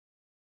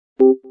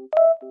Welcome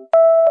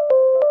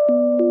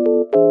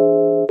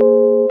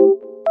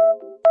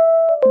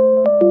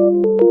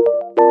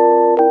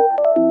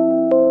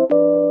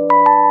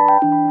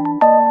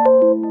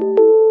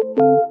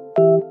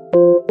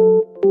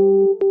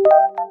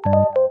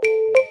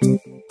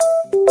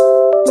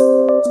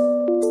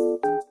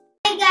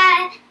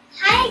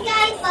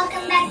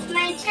back to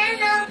my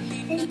channel,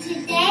 and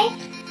today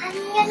I'm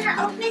gonna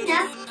open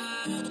up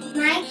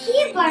my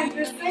keyboard,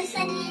 but first I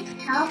need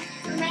help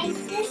from my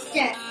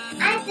sister.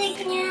 Auntie,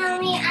 can you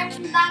help me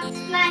unbox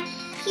my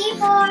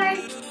keyboard?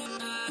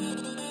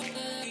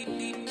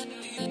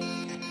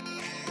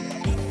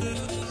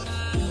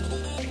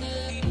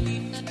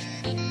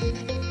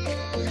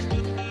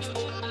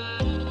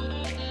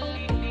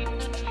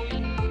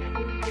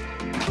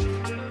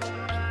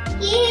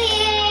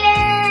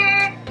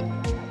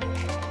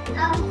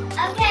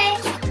 Okay,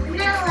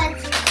 now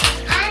let's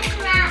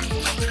unwrap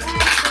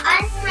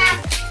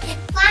the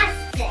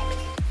plastic.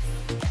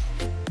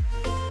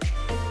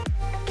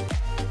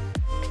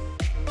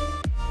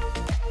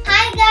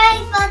 Hi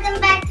guys, welcome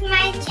back to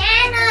my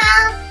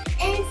channel.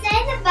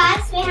 Inside the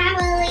box we have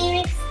a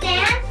lyric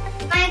stand,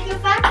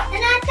 microphone,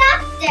 and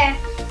adapter.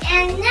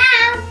 And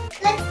now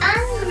let's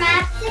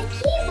unwrap the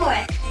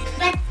keyboard.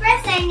 But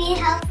first I need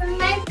help from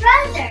my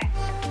brother.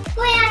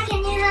 Kuya,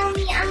 can you help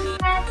me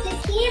unwrap the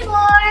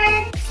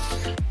keyboard?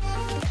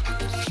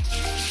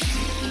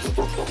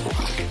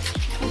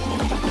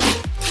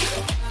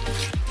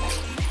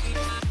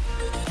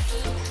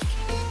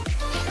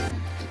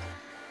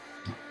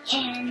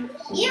 And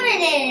here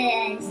it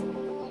is.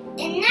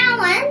 In that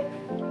one,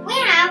 we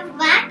have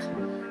black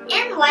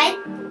and white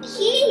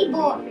keys.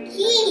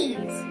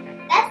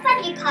 That's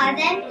what you call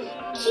them,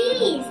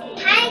 keys.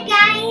 Hi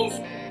guys.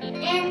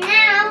 And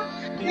now,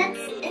 let's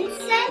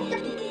inside the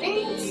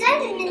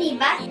mini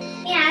box,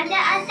 we have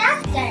the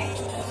adapter.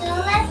 So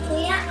let's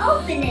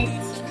open it.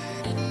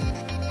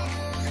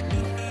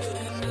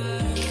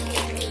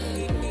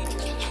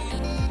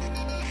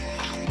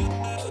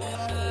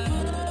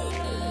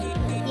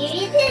 Here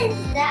it is,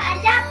 the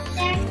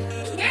adapter.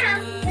 Now,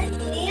 let's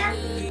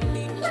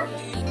plug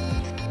it.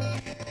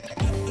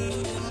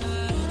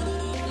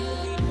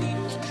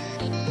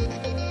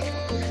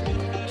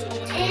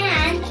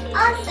 And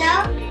also,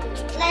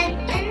 now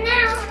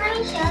let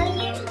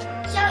me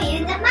show you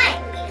the mic.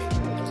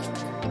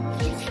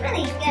 It's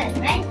really good,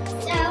 right?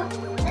 So,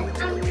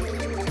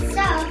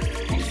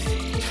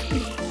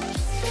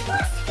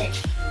 plastic.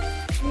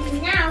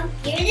 And now,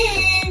 here it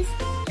is,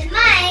 the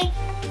mic.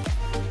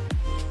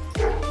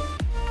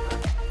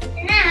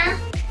 Now,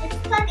 let's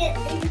plug it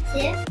into the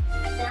keyboard.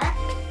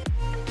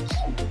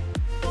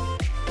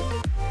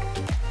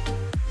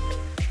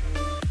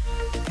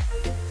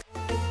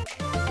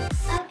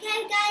 Okay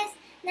guys,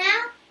 now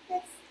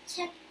let's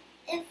check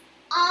if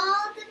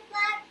all the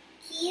black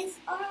keys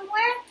are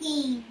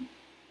working.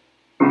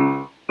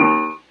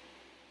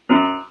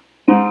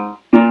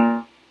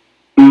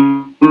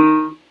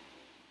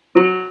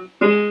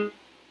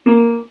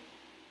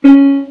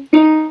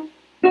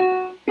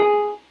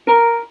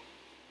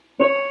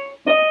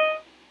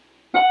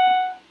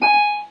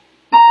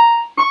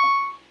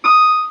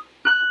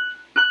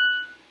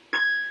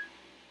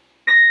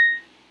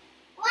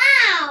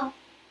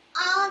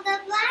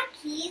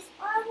 Keys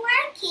are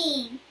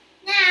working.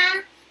 Now,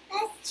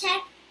 let's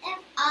check if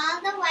all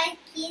the white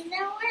keys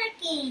are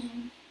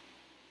working.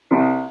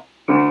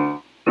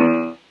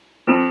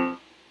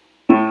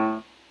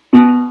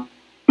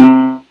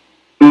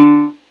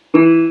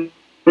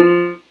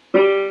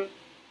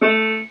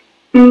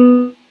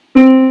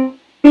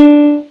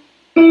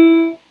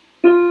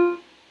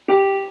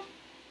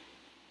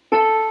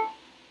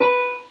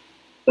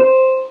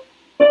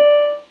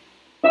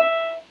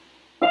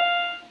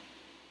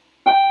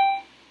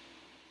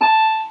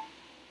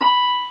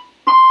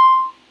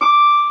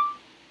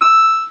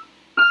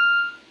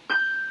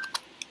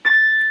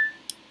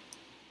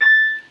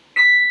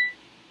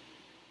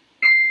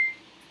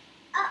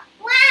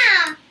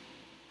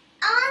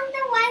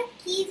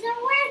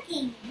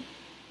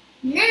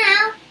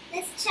 Now,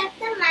 let's check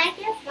the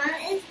microphone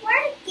is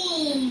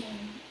working.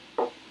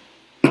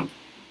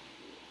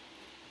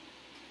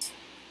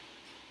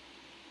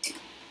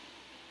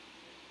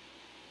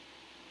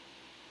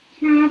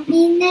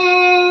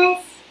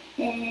 Happiness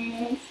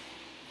is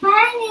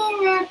finding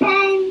a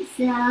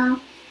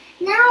pencil,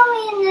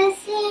 knowing the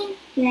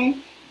secret,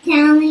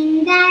 telling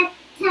that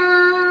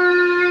time.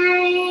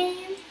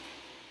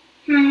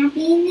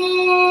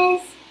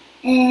 Happiness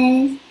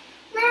is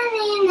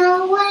learning a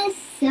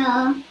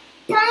whistle,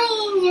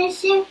 tying your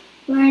ship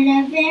for the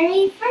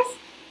very first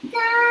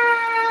time.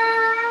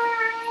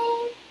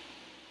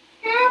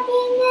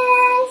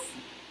 Happiness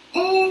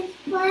is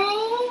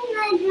playing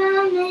the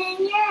drum in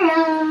your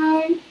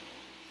own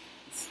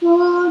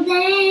school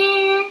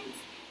dance,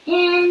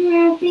 and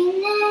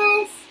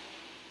happiness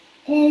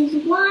is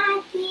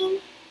walking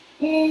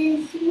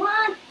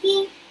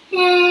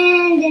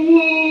hand in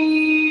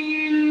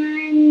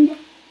hand.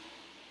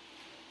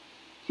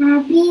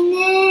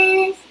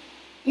 Happiness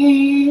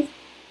is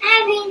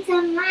having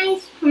some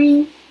ice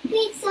cream,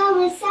 pancakes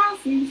over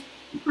sausage,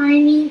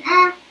 climbing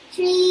a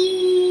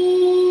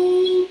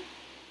tree.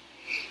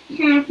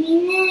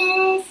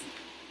 Happiness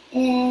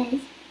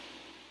is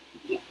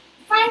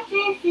 5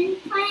 different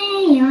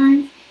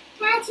crayons,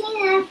 catching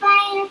a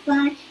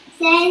firefly,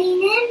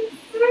 setting him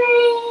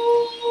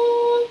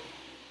free.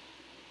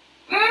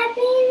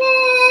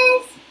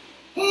 Happiness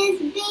is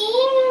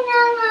being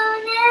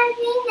alone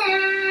every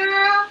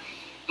now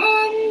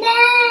and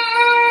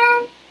then,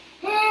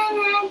 and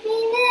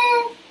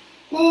happiness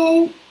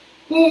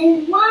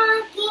is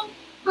walking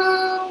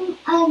home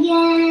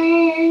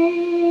again.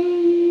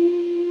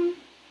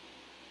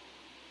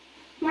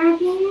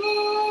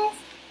 Happiness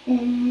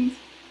is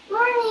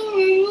morning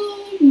and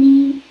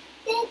evening,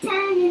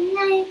 daytime and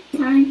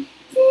nighttime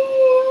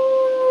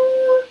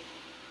too,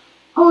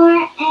 or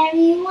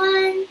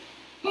everyone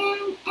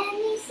and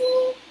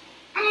anything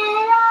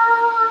at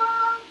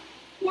all.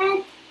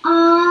 That's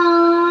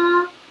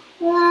all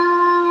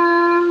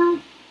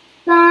loved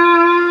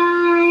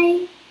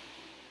by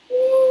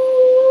you.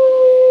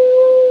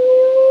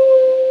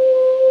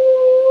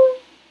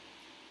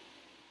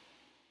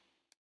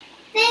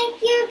 Thank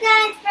you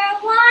guys for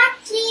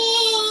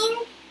watching,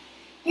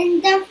 and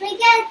don't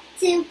forget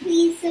to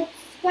please subscribe.